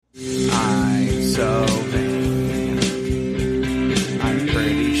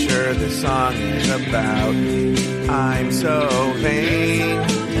about. I'm so vain.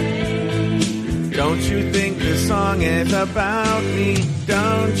 Don't you think this song is about me?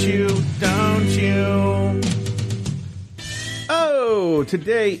 Don't you? Don't you? Oh,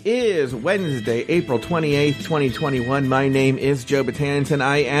 today is Wednesday, April 28th, 2021. My name is Joe Betance, and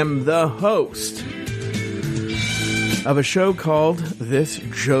I am the host of a show called This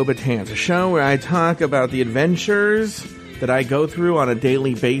Joe Betance, a show where I talk about the adventures that I go through on a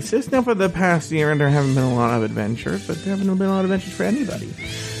daily basis. Now, for the past year, there haven't been a lot of adventures, but there haven't been a lot of adventures for anybody.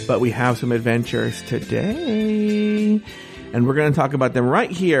 But we have some adventures today, and we're going to talk about them right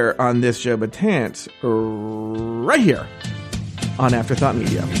here on This Joe Betance, right here on Afterthought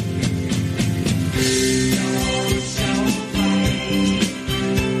Media.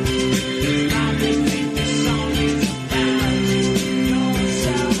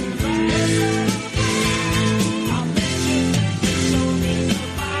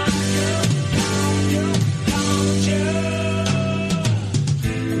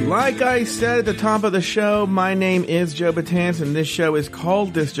 Like I said at the top of the show, my name is Joe Betance, and this show is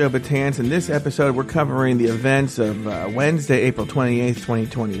called This Joe Betance. In this episode, we're covering the events of Wednesday, April 28th,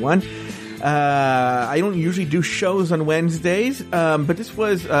 2021. I don't usually do shows on Wednesdays, but this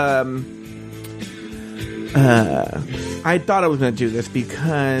was... I thought I was going to do this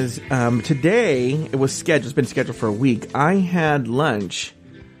because today, it was scheduled, it's been scheduled for a week. I had lunch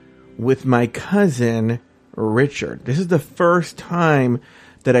with my cousin, Richard. This is the first time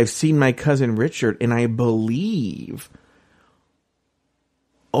that I've seen my cousin Richard in, I believe,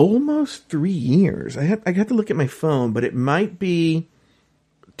 almost 3 years. I have to look at my phone, but it might be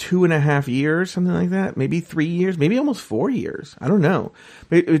 2.5 years, something like that. Maybe 3 years, maybe almost 4 years. I don't know.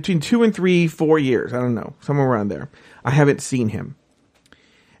 Between 2 and 3, 4 years. I don't know. Somewhere around there. I haven't seen him.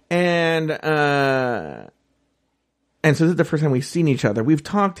 And so this is the first time we've seen each other. We've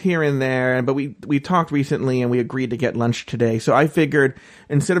talked here and there, but we talked recently and we agreed to get lunch today. So I figured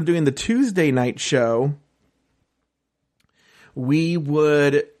instead of doing the Tuesday night show, we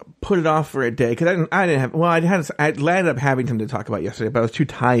would put it off for a day. Cause I landed up having something to talk about yesterday, but I was too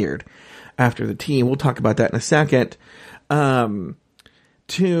tired after the team. We'll talk about that in a second. I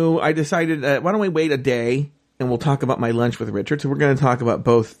decided, why don't we wait a day and we'll talk about my lunch with Richard. So we're going to talk about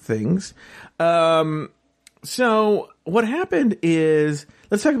both things. So what happened is,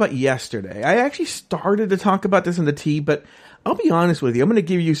 let's talk about yesterday. I actually started to talk about this in the tea, but I'll be honest with you. I'm going to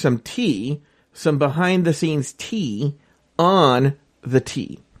give you some tea, some behind the scenes tea on the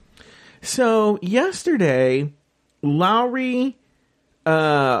tea. So yesterday, Lowry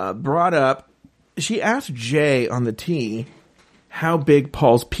brought up, she asked Jay on the tea how big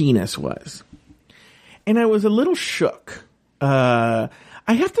Paul's penis was. And I was a little shook.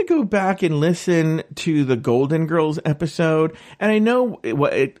 I have to go back and listen to the Golden Girls episode, and I know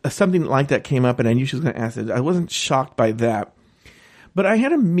something like that came up, and I knew she was going to ask it. I wasn't shocked by that, but I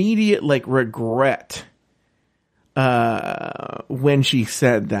had immediate regret when she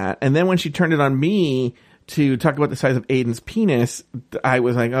said that, and then when she turned it on me to talk about the size of Aiden's penis, I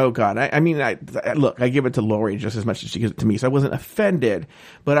was like, oh God. Look, I give it to Lori just as much as she gives it to me. So I wasn't offended,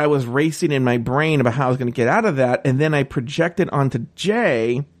 but I was racing in my brain about how I was going to get out of that. And then I projected onto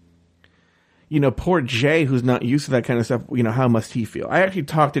Jay, poor Jay, who's not used to that kind of stuff. How must he feel? I actually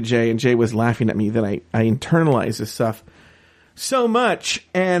talked to Jay, and Jay was laughing at me that I internalized this stuff so much,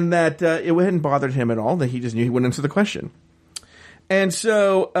 and that it hadn't bothered him at all, that he just knew he wouldn't answer the question. And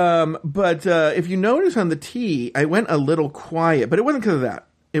so, but if you notice on the tea, I went a little quiet, but it wasn't because of that.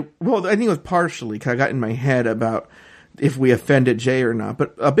 I think it was partially because I got in my head about if we offended Jay or not.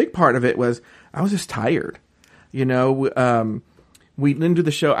 But a big part of it was I was just tired. We didn't do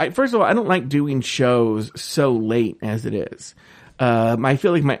the show. First of all, I don't like doing shows so late as it is. I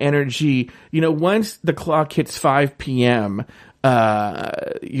feel like my energy, once the clock hits 5 p.m.,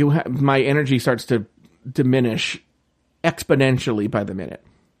 my energy starts to diminish exponentially by the minute.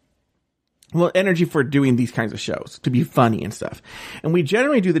 Well, energy for doing these kinds of shows, to be funny and stuff. And we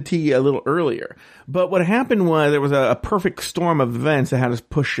generally do the tea a little earlier. But what happened was there was a perfect storm of events that had us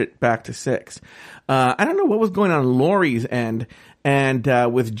push it back to 6. I don't know what was going on Lori's end. And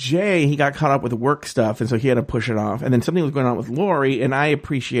with Jay, he got caught up with work stuff, and so he had to push it off. And then something was going on with Lori, and I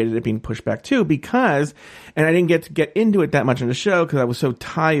appreciated it being pushed back too, because, and I didn't get to get into it that much in the show because I was so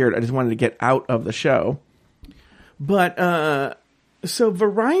tired. I just wanted to get out of the show. But, so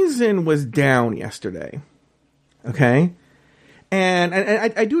Verizon was down yesterday. Okay? And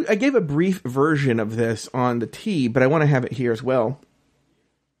I gave a brief version of this on the tea, but I want to have it here as well.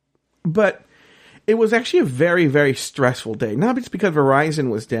 But it was actually a very, very stressful day. Not just because Verizon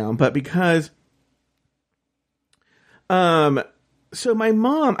was down, but because So my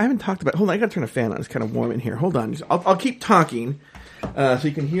mom, I haven't talked about. Hold on, I gotta turn a fan on. It's kind of warm in here. Hold on, I'll keep talking, so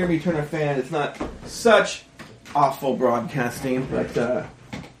you can hear me turn a fan. It's not such awful broadcasting, but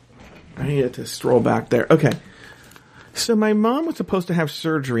I needed to stroll back there. Okay. So my mom was supposed to have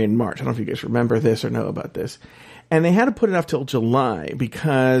surgery in March. I don't know if you guys remember this or know about this, and they had to put it off till July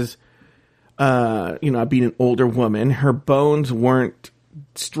because, being an older woman, her bones weren't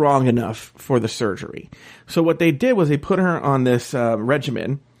strong enough for the surgery. So what they did was they put her on this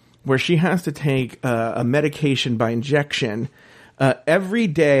regimen where she has to take a medication by injection every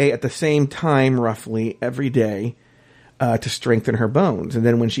day at the same time, roughly every day, to strengthen her bones. And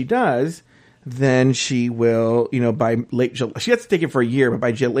then when she does, then she will, by late July, she has to take it for a year, but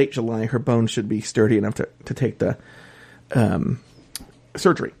by late July, her bones should be sturdy enough to take the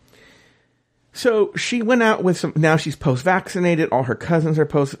surgery. So she went out with now she's post-vaccinated. All her cousins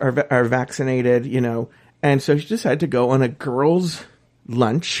are vaccinated, and so she decided to go on a girls'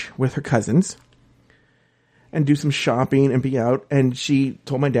 lunch with her cousins and do some shopping and be out. And she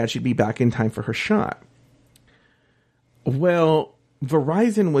told my dad she'd be back in time for her shot. Well,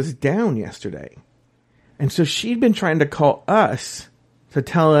 Verizon was down yesterday. And so she'd been trying to call us to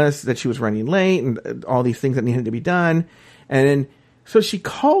tell us that she was running late and all these things that needed to be done. And then, so she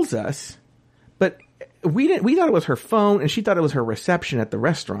calls us. But we thought it was her phone, and she thought it was her reception at the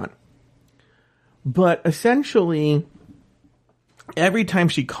restaurant. But essentially, every time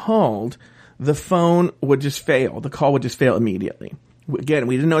she called, the phone would just fail. The call would just fail immediately. Again,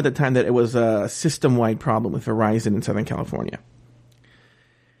 we didn't know at the time that it was a system-wide problem with Verizon in Southern California.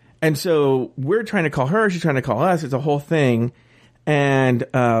 And so we're trying to call her, she's trying to call us. It's a whole thing. And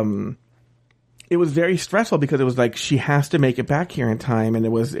it was very stressful because it was like she has to make it back here in time, and it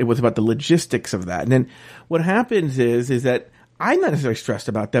was about the logistics of that. And then what happens is that I'm not necessarily stressed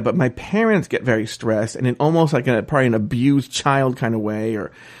about that, but my parents get very stressed, and in almost like probably an abused child kind of way,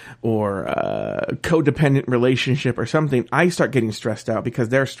 or a codependent relationship or something. I start getting stressed out because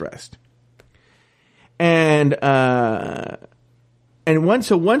they're stressed. And once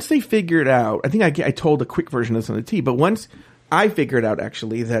they figured out, I think I told a quick version of this on the T, but once I figured out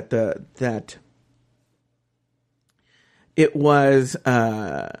actually that it was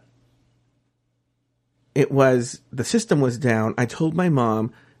the system was down. I told my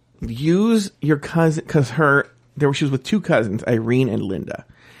mom, use your cousin, because she was with two cousins, Irene and Linda,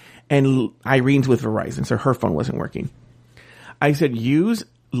 and Irene's with Verizon, so her phone wasn't working. I said, use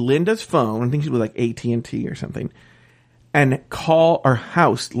Linda's phone. I think she was like AT&T or something, and call our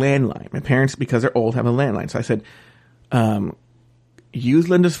house landline. My parents, because they're old, have a landline. So I said, use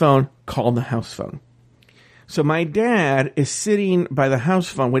Linda's phone, call the house phone. So my dad is sitting by the house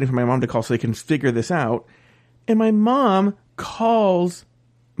phone waiting for my mom to call so they can figure this out. And my mom calls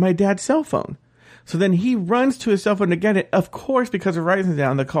my dad's cell phone. So then he runs to his cell phone to get it. Of course, because Verizon's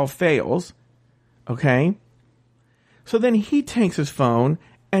down, the call fails. Okay? So then he takes his phone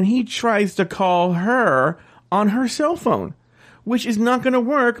and he tries to call her on her cell phone, which is not going to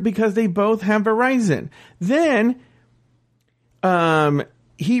work because they both have Verizon. Then,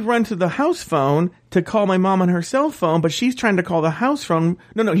 he runs to the house phone to call my mom on her cell phone, but she's trying to call the house phone.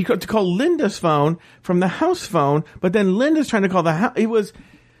 No, he got to call Linda's phone from the house phone, but then Linda's trying to call the house. It was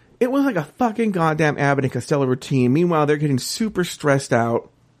like a fucking goddamn Abbott and Costello routine. Meanwhile, they're getting super stressed out.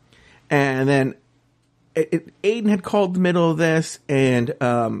 And then Aiden had called the middle of this, and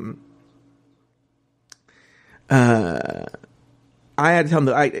I had to tell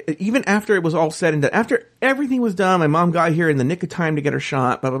them even after it was all said and done, after everything was done, my mom got here in the nick of time to get her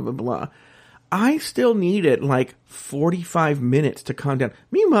shot, blah, blah, blah, blah. I still needed like 45 minutes to calm down.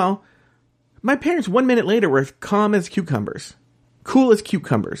 Meanwhile, my parents 1 minute later were calm as cucumbers. Cool as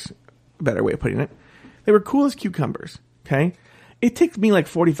cucumbers. A better way of putting it. They were cool as cucumbers. Okay? It takes me like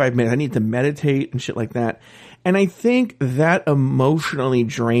 45 minutes. I need to meditate and shit like that. And I think that emotionally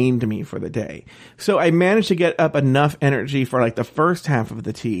drained me for the day. So I managed to get up enough energy for like the first half of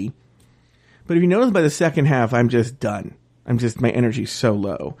the tea. But if you notice by the second half, I'm just done. My energy's so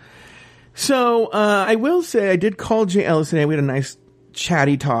low. So I will say I did call Jay Ellis today. We had a nice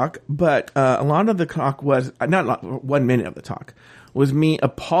chatty talk. But a lot of the talk was, not 1 minute of the talk, was me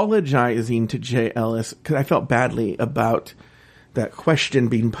apologizing to Jay Ellis because I felt badly about that question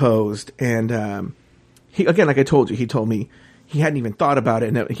being posed. And he, again, like I told you, he told me he hadn't even thought about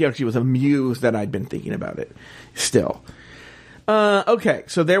it, and he actually was amused that I'd been thinking about it still. Okay,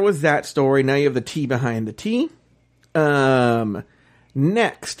 so there was that story. Now you have the tea behind the tea.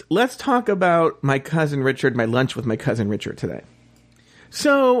 Next, let's talk about my cousin Richard, my lunch with my cousin Richard today.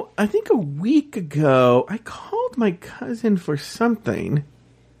 So, I think a week ago, I called my cousin for something.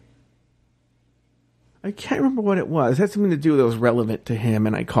 I can't remember what it was. It had something to do that was relevant to him,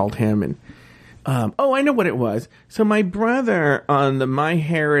 and I called him, and I know what it was. So my brother on the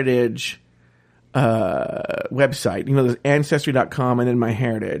MyHeritage website, there's Ancestry.com and then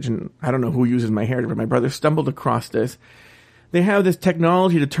MyHeritage, and I don't know who uses MyHeritage, but my brother stumbled across this. They have this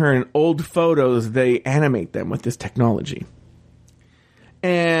technology to turn old photos, they animate them with this technology.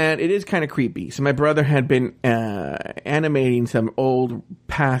 And it is kind of creepy. So my brother had been animating some old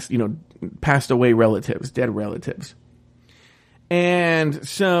passed away relatives, dead relatives. And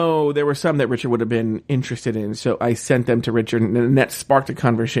so there were some that Richard would have been interested in. So I sent them to Richard, and that sparked a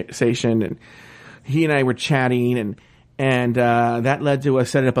conversation, and he and I were chatting, and that led to us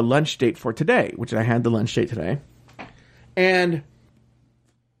setting up a lunch date for today, which I had the lunch date today. And,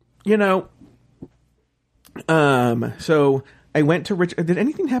 so I went to Richard. Did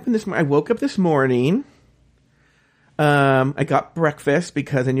anything happen this morning? I woke up this morning. I got breakfast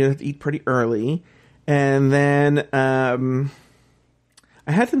because I knew I had to eat pretty early. And then I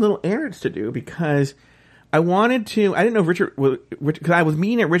had some little errands to do because I didn't know if Richard, because I was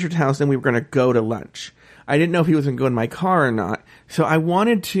meeting at Richard's house and we were going to go to lunch. I didn't know if he was going to go in my car or not. So I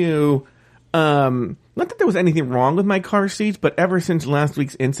wanted to, not that there was anything wrong with my car seats, but ever since last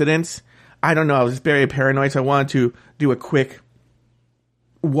week's incidents, I don't know, I was just very paranoid, so I wanted to do a quick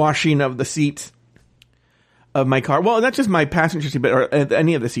washing of the seats of my car. Well, not just my passenger seat, or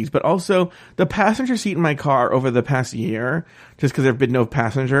any of the seats, but also the passenger seat in my car over the past year, just because there have been no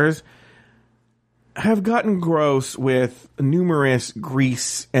passengers, have gotten gross with numerous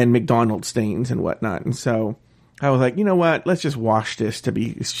grease and McDonald's stains and whatnot. And so I was like, you know what? Let's just wash this to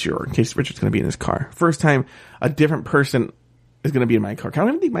be sure, in case Richard's going to be in his car. First time a different person is going to be in my car. I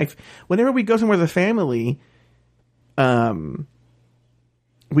don't even think whenever we go somewhere as a family, we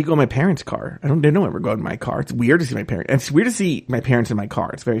go in my parents' car. They don't ever go in my car. It's weird to see my parents. It's weird to see my parents in my car.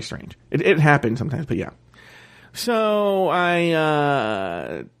 It's very strange. It happens sometimes, but yeah. So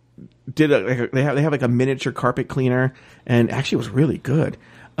I they have like a miniature carpet cleaner, and actually it was really good.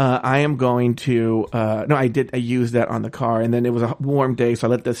 I am going to I used that on the car, and then it was a warm day, so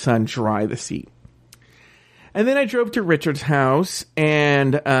I let the sun dry the seat. And then I drove to Richard's house,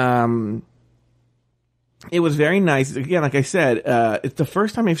 and it was very nice. Again, like I said, it's the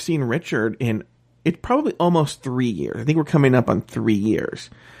first time I've seen Richard in, it's probably almost 3 years. I think we're coming up on 3 years.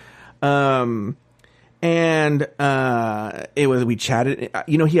 We chatted.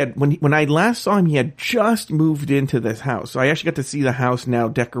 He had, when I last saw him, he had just moved into this house. So I actually got to see the house now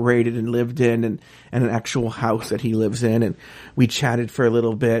decorated and lived in, and an actual house that he lives in. And we chatted for a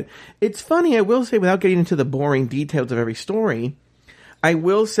little bit. It's funny, I will say, without getting into the boring details of every story, I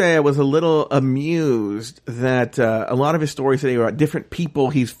will say I was a little amused that a lot of his stories today were about different people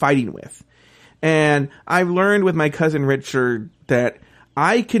he's fighting with. And I've learned with my cousin Richard that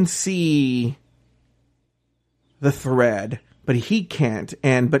I can see the thread, but he can't.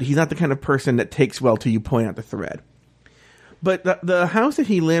 But he's not the kind of person that takes well till you point out the thread. But the house that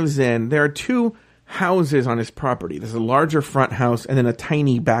he lives in, there are two houses on his property. There's a larger front house and then a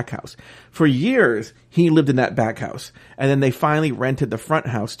tiny back house. For years, he lived in that back house. And then they finally rented the front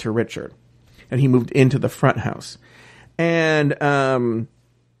house to Richard. And he moved into the front house. And oh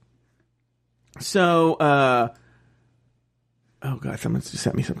God, someone just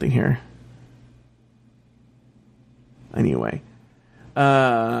sent me something here. Anyway.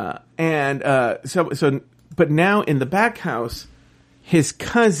 But now in the back house, his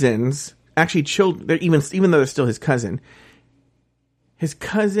cousins, actually children, even though they're still his cousin has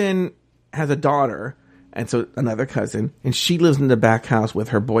a daughter, and so another cousin, and she lives in the back house with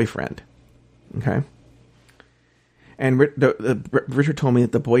her boyfriend. Okay. And Richard told me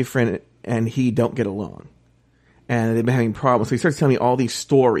that the boyfriend and he don't get along, and they've been having problems. So he starts telling me all these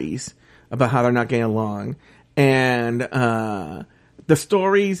stories about how they're not getting along. And the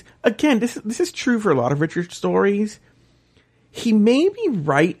stories, again, this is true for a lot of Richard's stories. He may be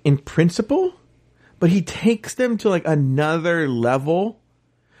right in principle, but he takes them to like another level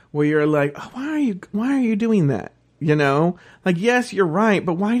where you're like, oh, why are you doing that? Like, yes, you're right,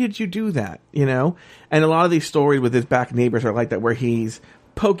 but why did you do that? And a lot of these stories with his back neighbors are like that, where he's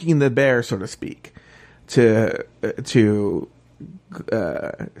poking the bear, so to speak, to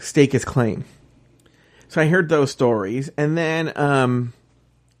stake his claim. So I heard those stories, and then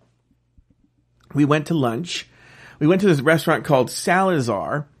we went to lunch. We went to this restaurant called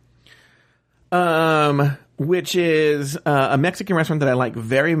Salazar, which is a Mexican restaurant that I like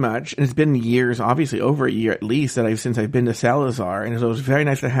very much. And it's been years, obviously over a year at least, since I've been to Salazar. And it was very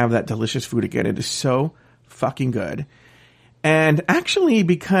nice to have that delicious food again. It is so fucking good. And actually,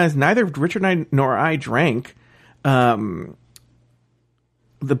 because neither Richard nor I drank,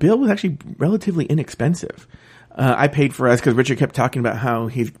 the bill was actually relatively inexpensive. I paid for us because Richard kept talking about how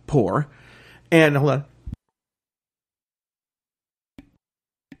he's poor. And hold on.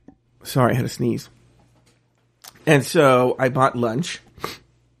 Sorry, I had a sneeze. And so I bought lunch.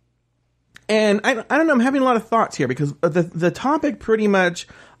 And I don't know, I'm having a lot of thoughts here because the topic pretty much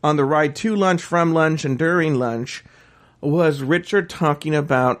on the ride to lunch, from lunch, and during lunch was Richard talking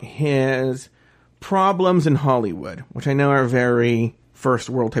about his problems in Hollywood, which I know are a very first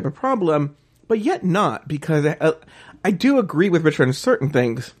world type of problem, but yet not, because I do agree with Richard on certain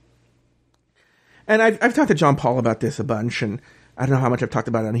things. And I've talked to John Paul about this a bunch, and I don't know how much I've talked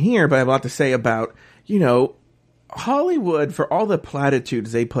about it on here, but I have a lot to say about, Hollywood, for all the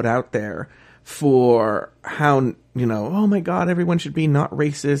platitudes they put out there for how, oh my God, everyone should be not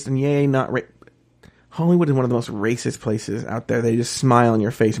racist, and yay, not Hollywood is one of the most racist places out there. They just smile in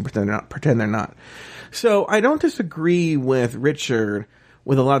your face and pretend they're not. So I don't disagree with Richard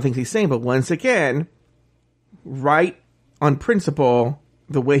with a lot of things he's saying, but once again, right on principle,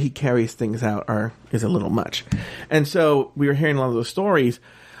 the way he carries things out is a little much. And so we were hearing a lot of those stories.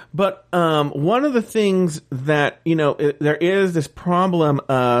 But one of the things that, there is this problem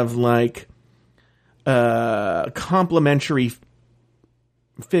of complementary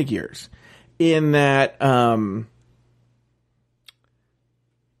figures in that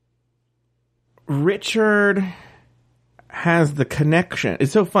Richard has the connection.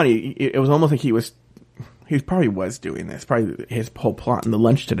 It's so funny. It was almost like he probably was doing this, probably his whole plot in the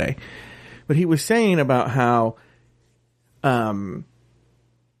lunch today. But he was saying about how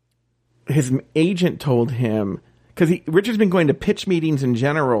his agent told him, because Richard's been going to pitch meetings in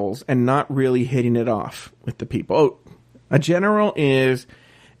generals and not really hitting it off with the people. Oh, a general is,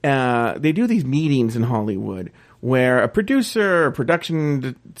 they do these meetings in Hollywood where a producer, or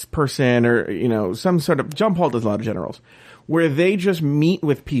production person, or, some sort of, John Paul does a lot of generals, where they just meet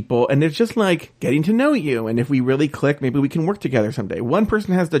with people and it's just like getting to know you. And if we really click, maybe we can work together someday. One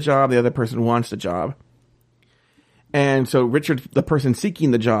person has the job, the other person wants the job. And so Richard's the person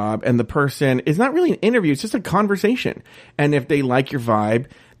seeking the job, and the person is not really an interview. It's just a conversation. And if they like your vibe,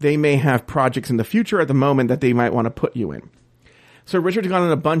 they may have projects in the future at the moment that they might want to put you in. So Richard's gone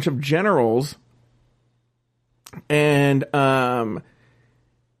on a bunch of generals, and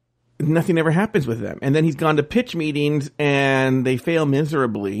nothing ever happens with them. And then he's gone to pitch meetings, and they fail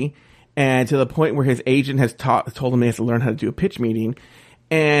miserably, and to the point where his agent has told him he has to learn how to do a pitch meeting.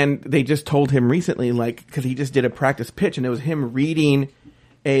 And they just told him recently, because he just did a practice pitch, and it was him reading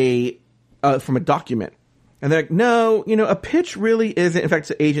from a document. And they're like, no, a pitch really isn't. In fact,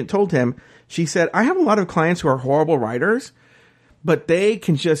 the agent told him, she said, I have a lot of clients who are horrible writers, but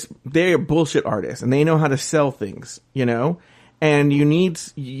they're bullshit artists, and they know how to sell things, and you need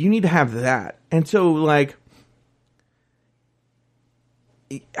to have that. And so, I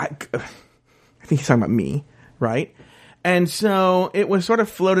think he's talking about me, right? And so it was sort of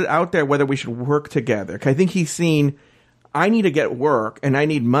floated out there whether we should work together. 'Cause I think he's seen, I need to get work and I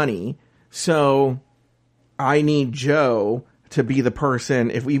need money. So I need Joe to be the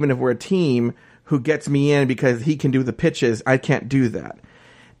person, even if we're a team, who gets me in because he can do the pitches. I can't do that.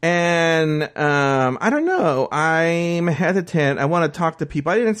 And I don't know. I'm hesitant. I want to talk to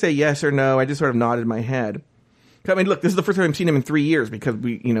people. I didn't say yes or no. I just sort of nodded my head. I mean, look, this is the first time I've seen him in 3 years because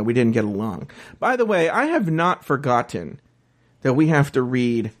we didn't get along. By the way, I have not forgotten that we have to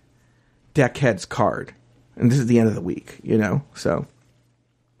read Deckhead's card. And this is the end of the week, so.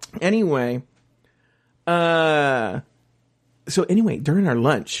 Anyway, during our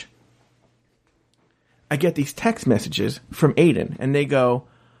lunch, I get these text messages from Aiden, and they go,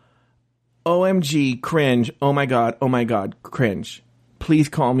 OMG, cringe, oh my God, cringe. Please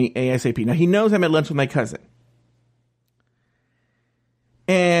call me ASAP. Now, he knows I'm at lunch with my cousin.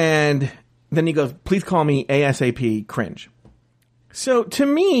 And then he goes, please call me ASAP, cringe. So to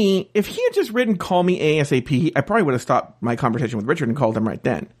me, if he had just written call me ASAP, I probably would have stopped my conversation with Richard and called him right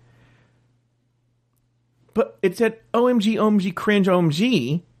then. But it said OMG, OMG, cringe,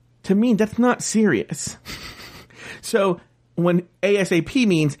 OMG. To me, that's not serious. So when ASAP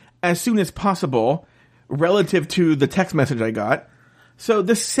means as soon as possible, relative to the text message I got. So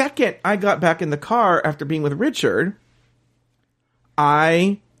the second I got back in the car after being with Richard,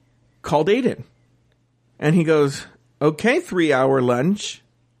 I called Aiden. And he goes, okay, 3-hour lunch,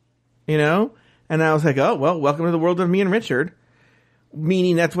 And I was like, oh, well, welcome to the world of me and Richard.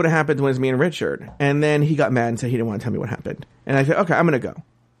 Meaning that's what happened when it was me and Richard. And then he got mad and said he didn't want to tell me what happened. And I said, okay, I'm going to go.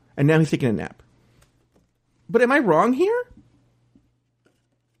 And now he's taking a nap. But am I wrong here?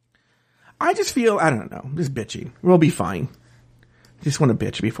 I just feel, I don't know, just bitchy. We'll be fine. Just want to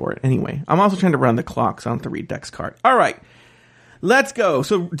bitch before it. Anyway, I'm also trying to run the clock, so I don't have to read Deck's card. All right. Let's go.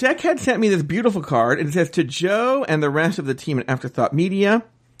 So Deckhead sent me this beautiful card. It says, to Joe and the rest of the team at Afterthought Media.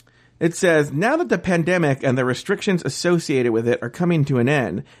 It says, now that the pandemic and the restrictions associated with it are coming to an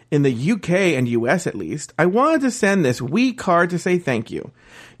end, in the UK and US at least, I wanted to send this wee card to say thank you.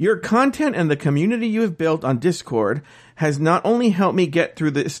 Your content and the community you have built on Discord has not only helped me get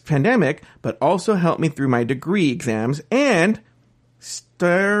through this pandemic, but also helped me through my degree exams and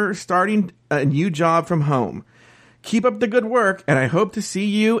starting a new job from home. Keep up the good work, and I hope to see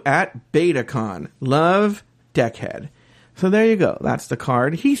you at BetaCon. Love, Deckhead. So there you go. That's the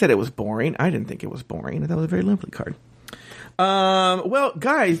card. He said it was boring. I didn't think it was boring. That was a very lovely card. Well,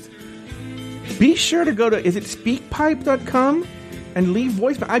 guys, be sure to go to, is it speakpipe.com? And leave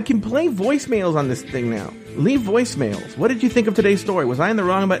voicemail. I can play voicemails on this thing now. Leave voicemails. What did you think of today's story? Was I in the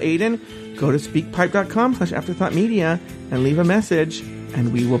wrong about Aiden? Go to speakpipe.com/afterthoughtmedia and leave a message,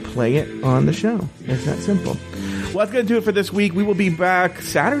 and we will play it on the show. It's that simple. Well, that's going to do it for this week. We will be back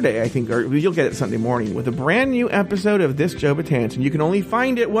Saturday, I think, or you'll get it Sunday morning, with a brand new episode of This Joe Betance. And you can only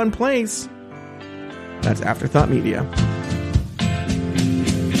find it one place. That's Afterthought Media.